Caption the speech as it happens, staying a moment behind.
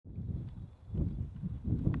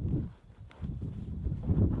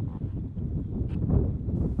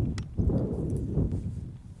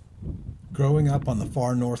Growing up on the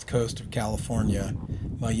far north coast of California,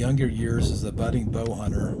 my younger years as a budding bow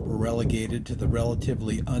hunter were relegated to the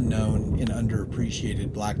relatively unknown and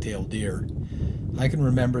underappreciated black-tailed deer. I can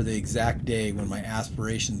remember the exact day when my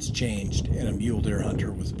aspirations changed and a mule deer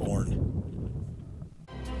hunter was born.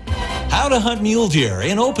 How to hunt mule deer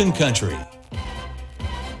in open country.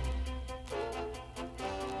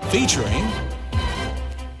 Featuring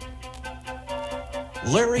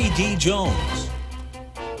Larry D. Jones,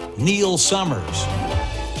 Neil Summers,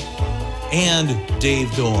 and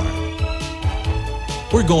Dave Dorn.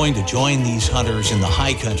 We're going to join these hunters in the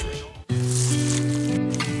high country.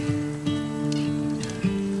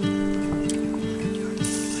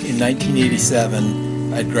 In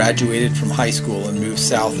 1987, I'd graduated from high school and moved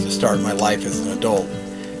south to start my life as an adult.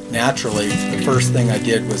 Naturally, the first thing I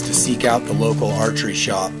did was to seek out the local archery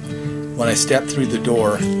shop. When I stepped through the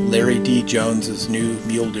door, Larry D. Jones's new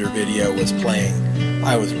mule deer video was playing.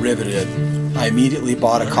 I was riveted. I immediately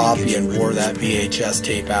bought a copy and wore that VHS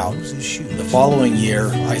tape out. The following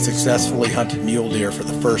year, I successfully hunted mule deer for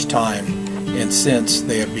the first time, and since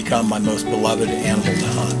they have become my most beloved animal to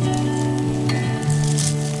hunt.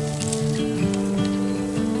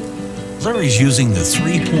 Larry's using the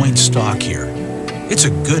 3-point stock here. It's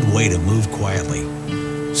a good way to move quietly.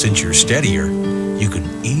 Since you're steadier, you can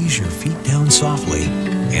ease your feet down softly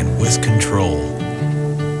and with control.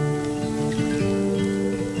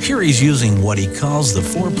 Here he's using what he calls the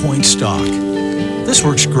 4-point stock. This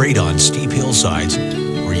works great on steep hillsides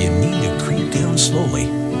where you need to creep down slowly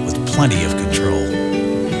with plenty of control.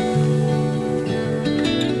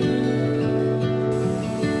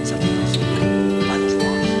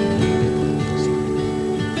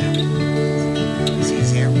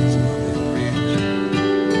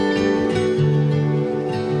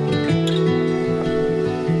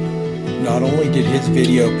 Not only did his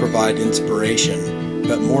video provide inspiration,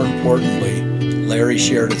 but more importantly, Larry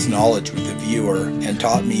shared his knowledge with the viewer and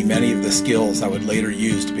taught me many of the skills I would later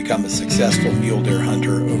use to become a successful mule deer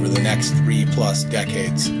hunter over the next 3+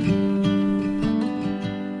 decades.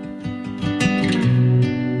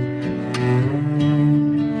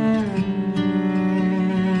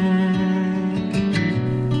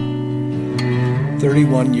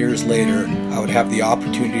 "31 years later, I would have the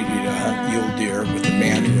opportunity to hunt mule deer with the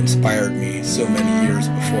man who inspired me so many years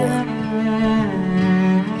before.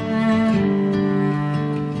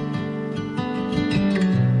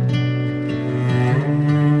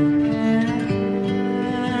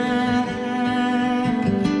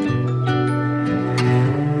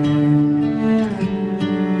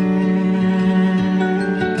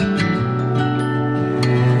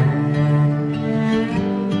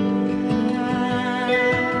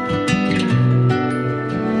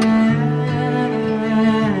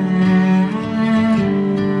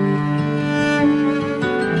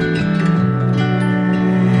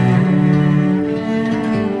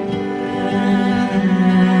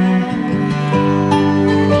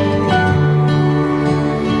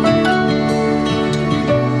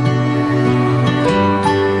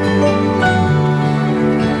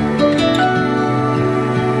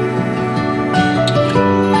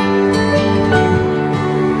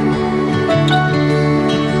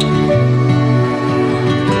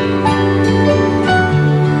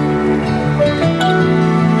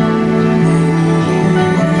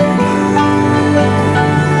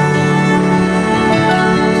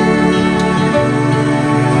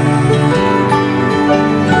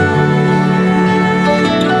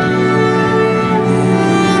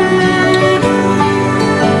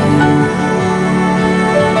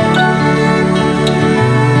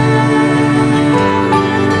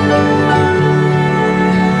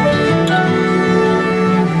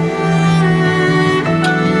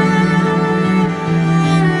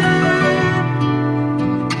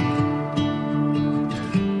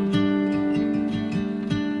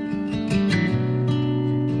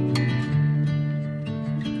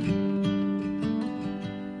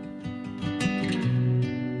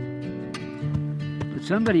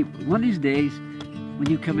 Somebody, one of these days, when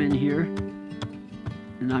you come in here,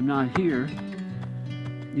 and I'm not here,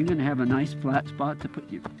 you're going to have a nice flat spot to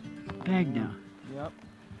put your bag down. Yep.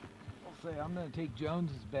 I'll say I'm going to take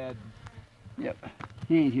Jones's bed. Yep.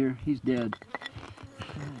 He ain't here. He's dead.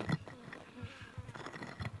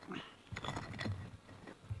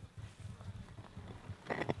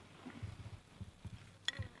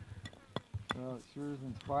 Well, it sure is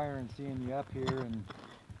inspiring seeing you up here, and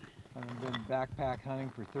I've been backpack hunting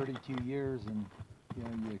for 32 years, and you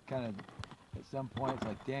know, you kind of, at some point, it's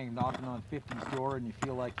like, dang, knocking on 50's door, and you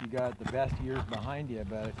feel like you got the best years behind you.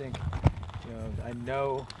 But I think, you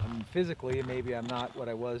know, I mean, physically, maybe I'm not what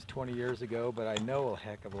I was 20 years ago, but I know a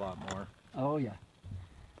heck of a lot more. Oh yeah.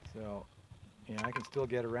 So, you know, I can still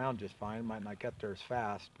get around just fine. Might not get there as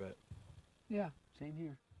fast, but Yeah, same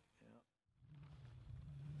here.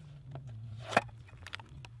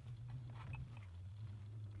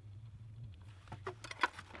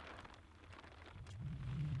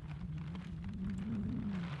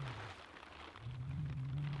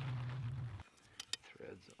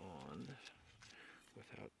 threads on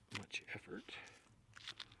without much effort.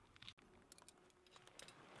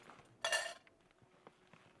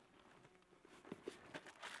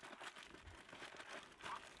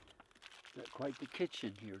 Got quite the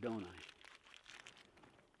kitchen here, don't I?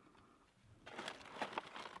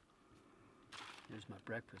 There's my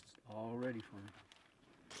breakfast all ready for me.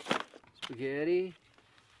 Spaghetti.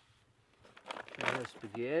 I have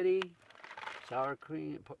spaghetti, sour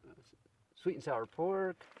cream, sweet and sour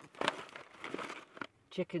pork,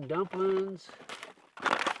 chicken dumplings,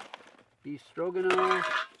 beef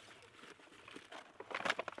stroganoff,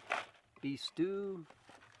 beef stew.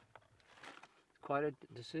 It's quite a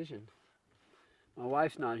decision. My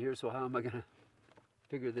wife's not here, so how am I gonna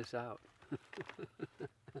figure this out?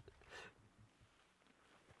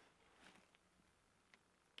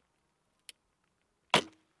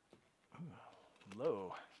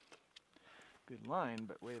 Low. Good line,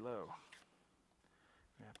 but way low.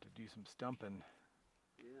 We have to do some stumping.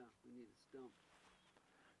 Yeah, we need a stump.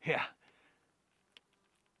 Yeah.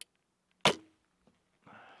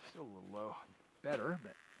 Still a little low. Better,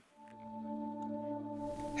 but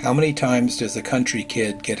How many times does a country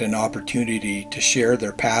kid get an opportunity to share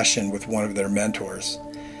their passion with one of their mentors?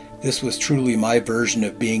 This was truly my version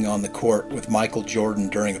of being on the court with Michael Jordan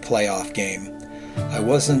during a playoff game. I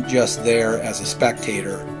wasn't just there as a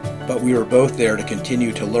spectator, but we were both there to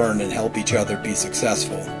continue to learn and help each other be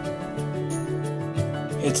successful.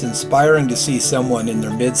 It's inspiring to see someone in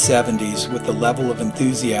their mid-70s with the level of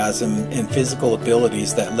enthusiasm and physical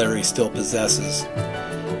abilities that Larry still possesses.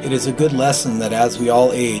 It is a good lesson that as we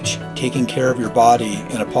all age, taking care of your body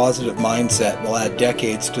and a positive mindset will add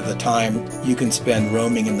decades to the time you can spend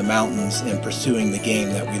roaming in the mountains and pursuing the game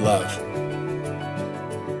that we love.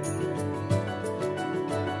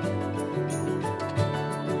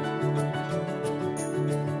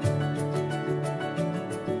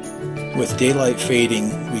 With daylight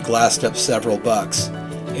fading, we glassed up several bucks.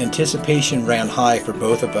 Anticipation ran high for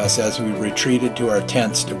both of us as we retreated to our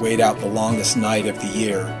tents to wait out the longest night of the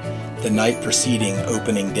year, the night preceding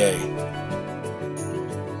opening day.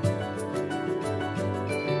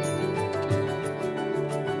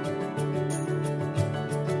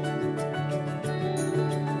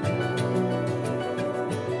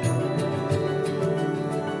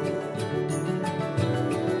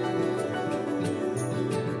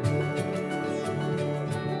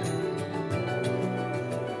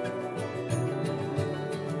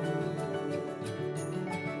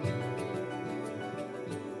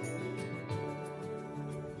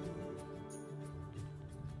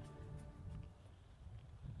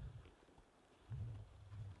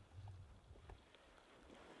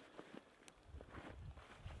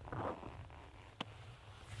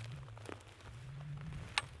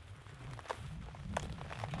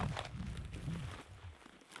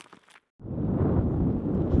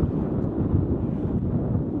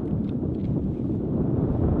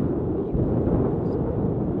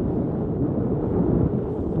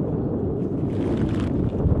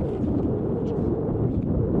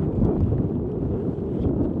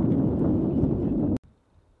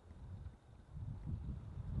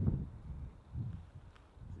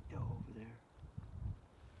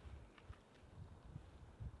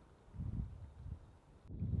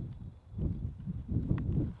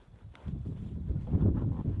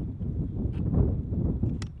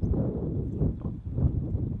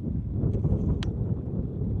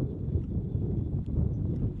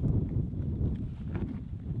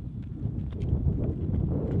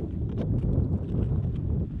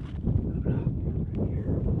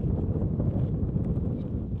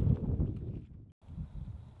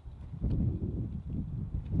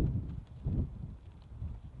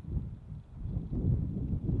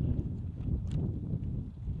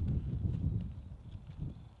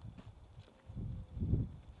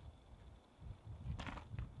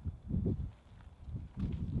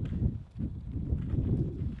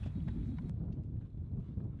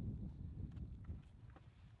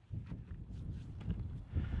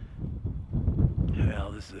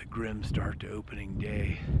 well, this is a grim start to opening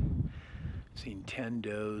day. Seen 10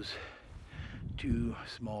 does, 2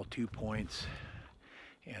 small 2-points,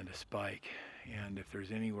 and a spike. And if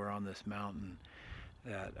there's anywhere on this mountain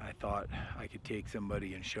that I thought I could take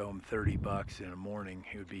somebody and show them 30 bucks in a morning,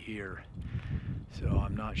 it would be here. So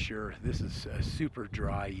I'm not sure. This is a super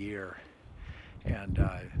dry year, and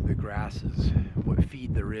the grasses, what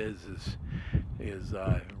feed there is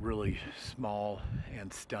really small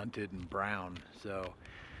and stunted and brown. So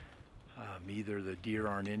either the deer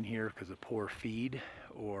aren't in here because of poor feed,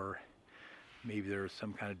 or maybe there's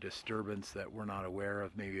some kind of disturbance that we're not aware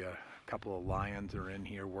of. Maybe a couple of lions are in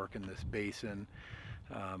here working this basin,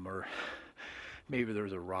 or maybe there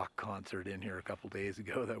was a rock concert in here a couple days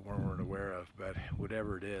ago that we weren't aware of. But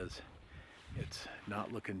whatever it is, it's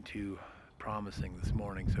not looking too promising this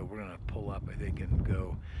morning. So we're gonna pull up, I think, and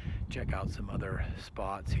go check out some other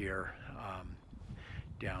spots here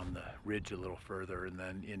down the ridge a little further, and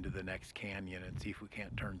then into the next canyon, and see if we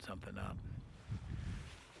can't turn something up.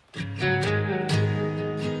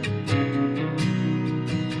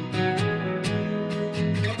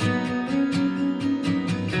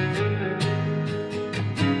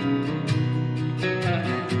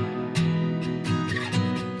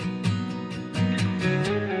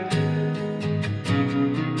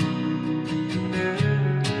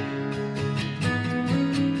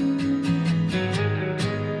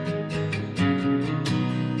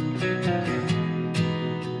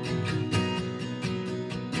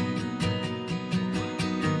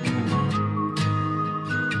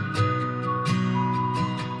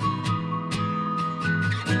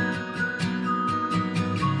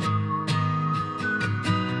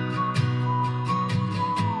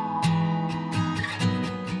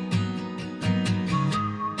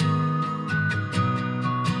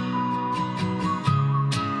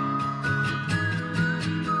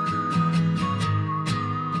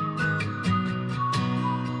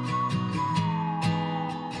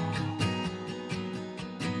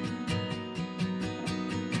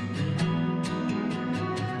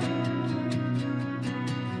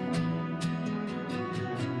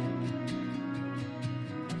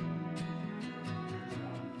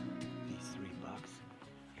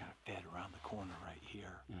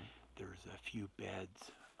 There's a few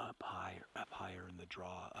beds up higher in the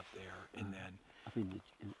draw up there, and then up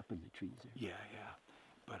in the trees there. Yeah.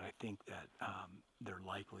 But I think that they're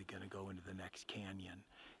likely going to go into the next canyon.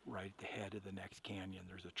 Right at the head of the next canyon,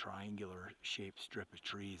 there's a triangular shaped strip of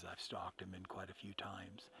trees. I've stalked them in quite a few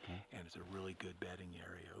times, and it's a really good bedding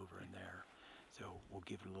area over in there. So we'll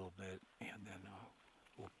give it a little bit, and then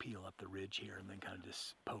we'll peel up the ridge here, and then kind of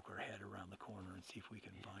just poke our head around the corner and see if we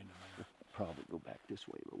can find them there. Probably go back this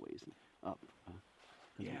way a ways and up.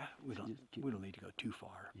 Yeah, we don't need to go too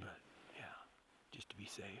far, but yeah, just to be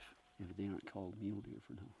safe. Yeah, but they aren't called mule deer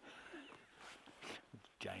for now.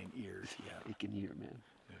 Giant ears, yeah. They can hear, man.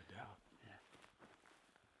 No doubt. Yeah.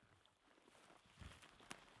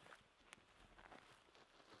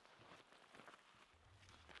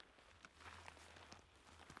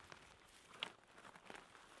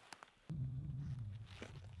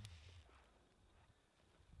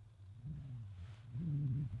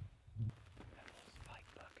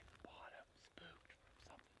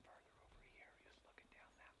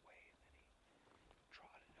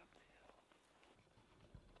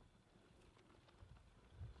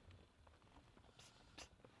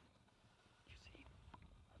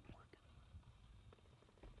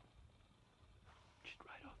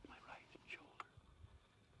 Right off my right shoulder.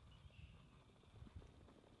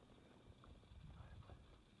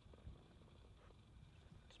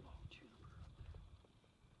 Small juniper up there.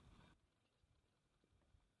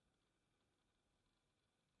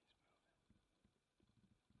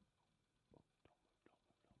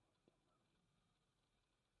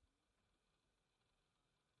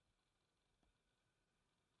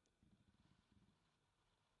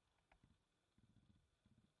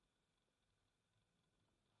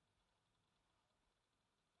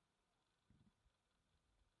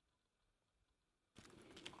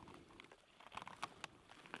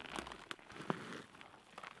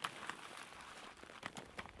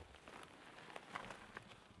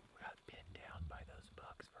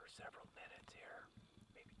 Several minutes here,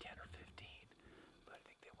 maybe 10 or 15, but I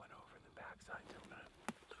think they went over the backside, so I'm going to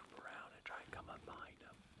loop around and try and come up behind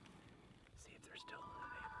them, see if they're still in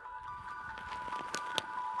the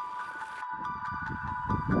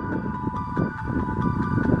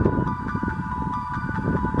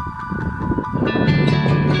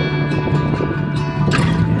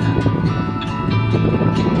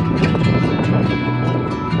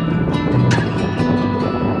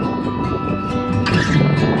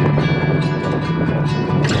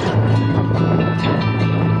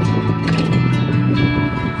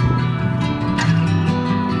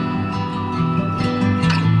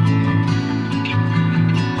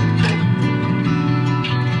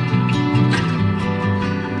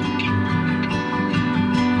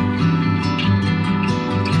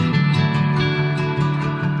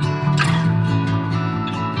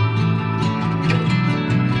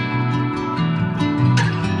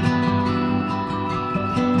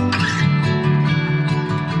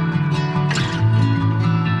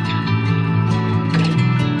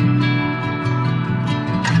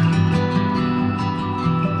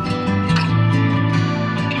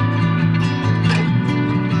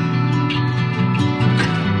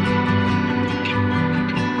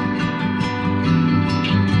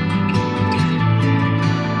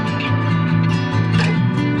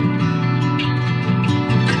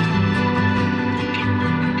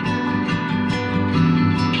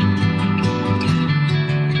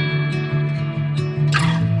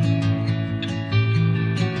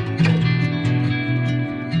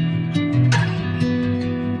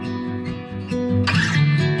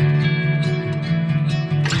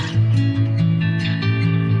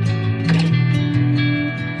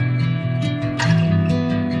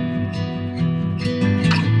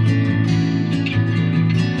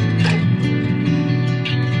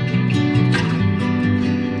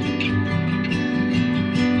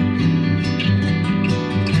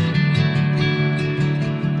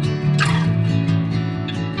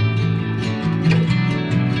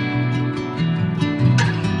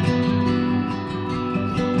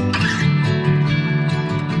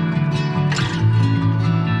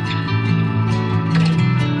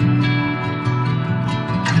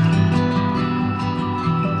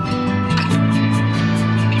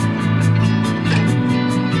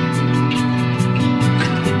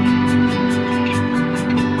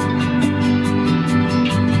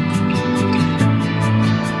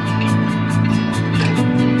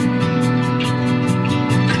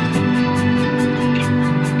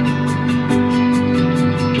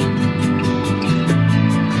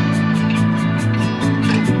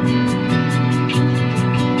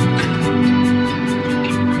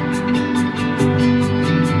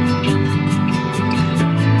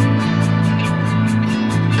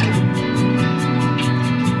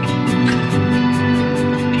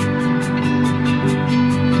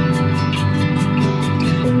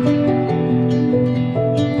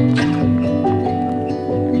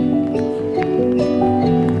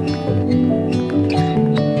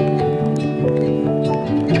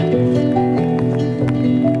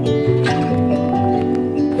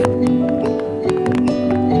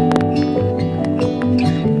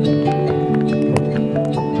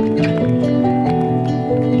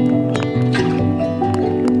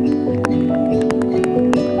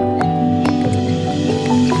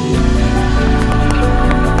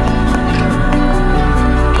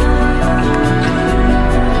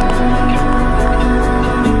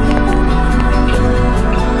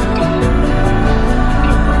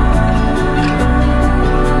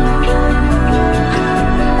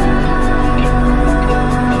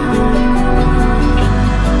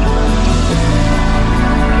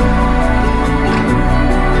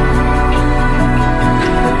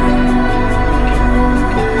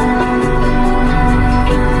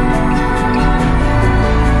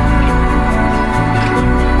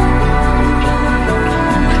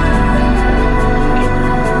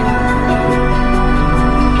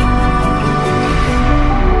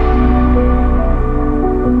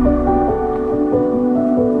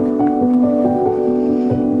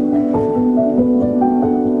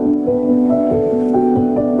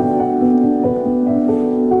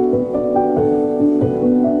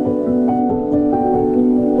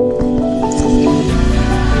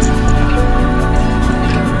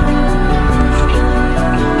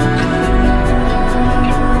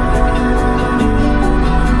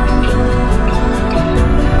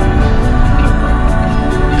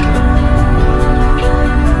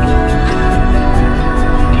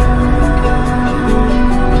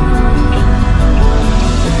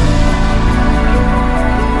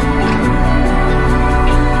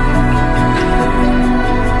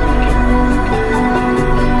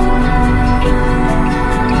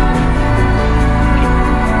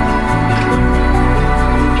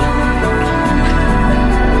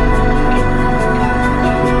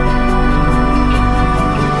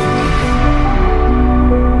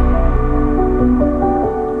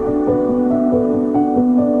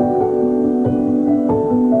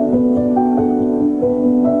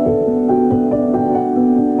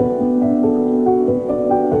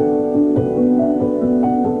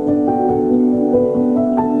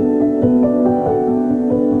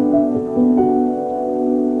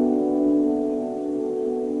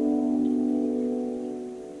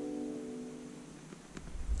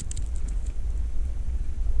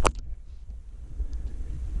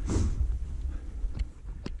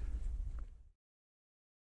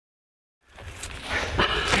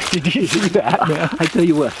Did you see that, man? I tell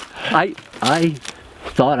you what, I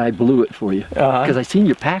thought I blew it for you because I seen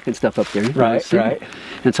your pack and stuff up there. Right, right.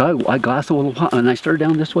 And so I glassed a little while, and I started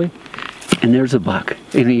down this way, and there's a buck,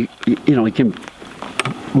 and he came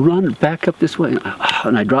run back up this way,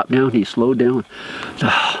 and I dropped down. He slowed down.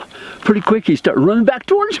 Pretty quick, he started running back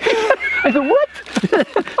towards me. I thought, what?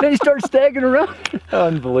 Then he started staggering around.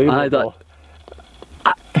 Unbelievable. I thought,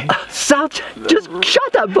 Sal just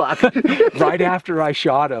shot that buck. Right after I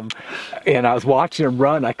shot him, and I was watching him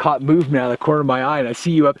run, I caught movement out of the corner of my eye, and I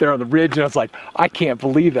see you up there on the ridge, and I was like, I can't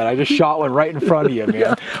believe that. I just shot one right in front of you, man.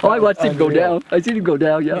 Yeah. Oh, I watched him go down. I seen him go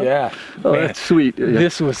down, yeah. Yeah. Oh, man, that's sweet. Yeah.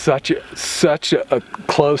 This was such a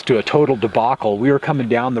close to a total debacle. We were coming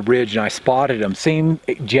down the ridge, and I spotted him. Same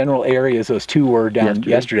general area as those two were down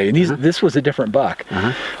yesterday. And this was a different buck.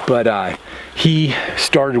 But he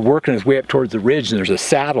started working his way up towards the ridge, and there's a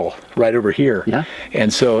saddle right over here. Yeah.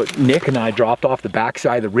 And so Nick and I dropped off the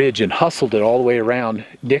backside of the ridge and hustled it all the way around.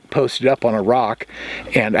 Nick posted up on a rock,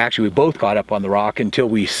 and actually we both got up on the rock until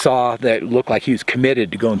we saw that it looked like he was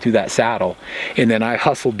committed to going through that saddle. And then I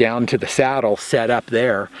hustled down to the saddle, set up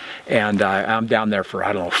there, and I'm down there for,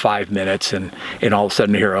 I don't know, 5 minutes, and all of a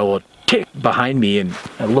sudden I hear a tick behind me, and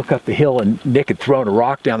I look up the hill, and Nick had thrown a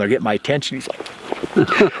rock down there to get my attention. He's like,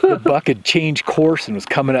 the buck had changed course and was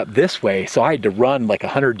coming up this way, so I had to run like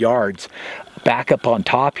 100 yards back up on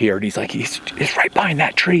top here, and he's like, he's right behind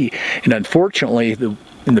that tree. And unfortunately,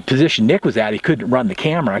 in the position Nick was at, he couldn't run the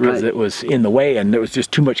camera because it was in the way, and there was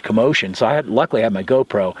just too much commotion. So luckily I had my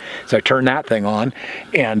GoPro, so I turned that thing on,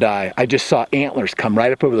 and I just saw antlers come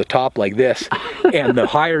right up over the top like this, and the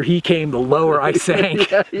higher he came, the lower I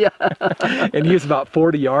sank. And he was about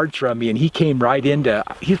 40 yards from me, and he came right into,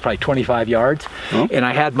 he was probably 25 yards, and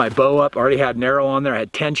I had my bow up, already had an arrow on there, I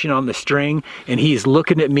had tension on the string, and he's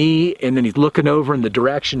looking at me, and then he's looking over in the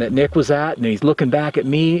direction that Nick was at, and he's looking back at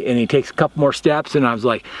me, and he takes a couple more steps, and I was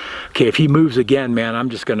like, okay, if he moves again, man, I'm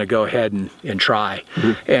just gonna go ahead and try.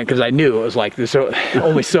 And because I knew it was like, this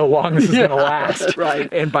only so long this is gonna last.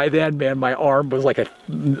 And by then, man, my arm was like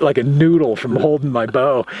a noodle from holding my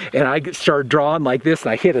bow, and I started drawing like this,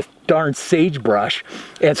 and I hit a darn sagebrush,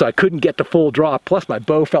 and so I couldn't get the full draw. Plus my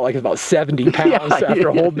bow felt like it was about 70 pounds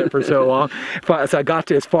after holding it for so long. So I got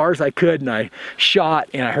to as far as I could, and I shot,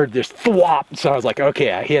 and I heard this thwop, so I was like,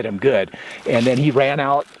 okay, I hit him good. And then he ran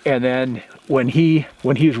out, and then when he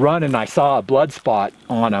was running, I saw a blood spot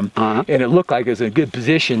on him, and it looked like it was in a good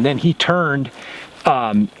position. Then he turned,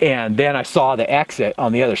 and then I saw the exit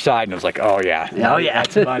on the other side, and I was like, oh yeah,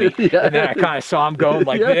 that's money. And then I kind of saw him going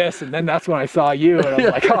like this, and then that's when I saw you, and I was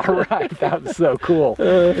like, all right, that was so cool.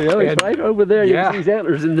 He's right over there. You can see his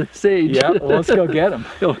antlers in the sage. Yeah, well, let's go get him.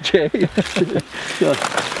 Okay.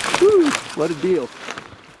 Woo, what a deal.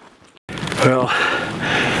 Well,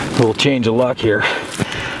 a little change of luck here.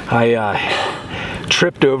 I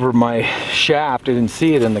tripped over my shaft. I didn't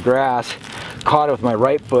see it in the grass. Caught it with my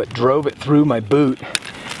right foot, drove it through my boot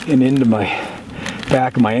and into my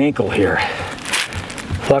back of my ankle here.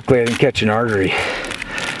 Luckily I didn't catch an artery,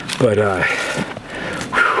 but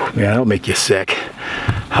man, that'll make you sick.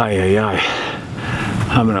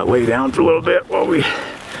 I'm gonna lay down for a little bit while we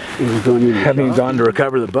haven't even gone to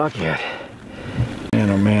recover the buck yet. Man,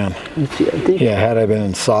 oh man. Yeah, had I been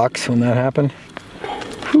in socks when that happened,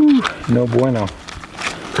 whew, no bueno.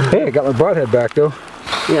 Hey, I got my broadhead back though.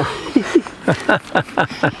 Yeah. I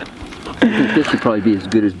think this would probably be as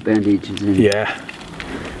good as bandages. Yeah.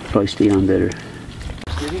 Probably stay on better.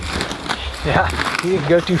 Yeah, he didn't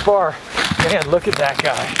go too far. Man, look at that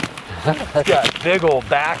guy. He's got big old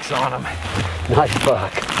backs on him. Nice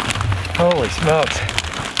buck. Holy smokes.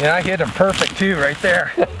 And I hit him perfect too, right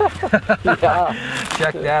there. Yeah.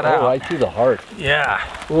 Check that out. Right through the heart. Yeah.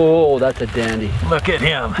 Oh, that's a dandy. Look at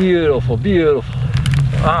him. Beautiful, beautiful.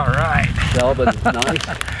 All right. Velvet, nice.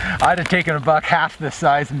 I'd have taken a buck half this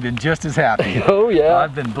size and been just as happy. Oh yeah.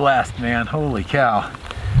 I've been blessed, man. Holy cow.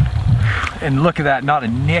 And look at that, not a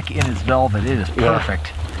nick in his velvet. It is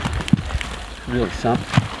perfect. Yeah. Really something.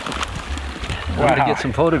 Wow. I'm gonna get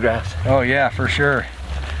some photographs. Oh yeah, for sure.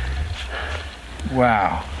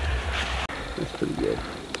 Wow. That's pretty good.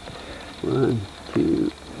 1,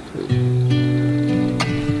 2,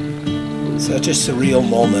 3. Such a surreal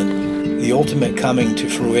moment. The ultimate coming to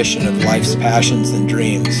fruition of life's passions and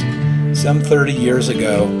dreams. Some 30 years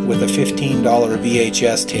ago, with a $15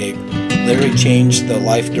 VHS tape, Larry changed the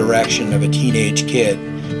life direction of a teenage kid,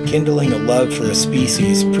 kindling a love for a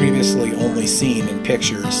species previously only seen in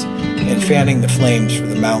pictures, and fanning the flames for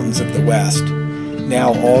the mountains of the West.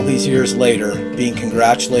 Now, all these years later, being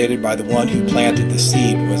congratulated by the one who planted the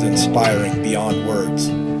seed was inspiring beyond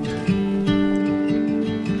words.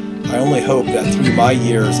 I only hope that through my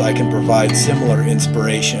years I can provide similar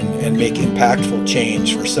inspiration and make impactful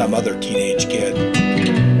change for some other teenage kid.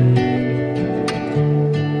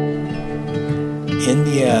 In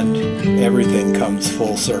the end, everything comes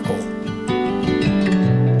full circle.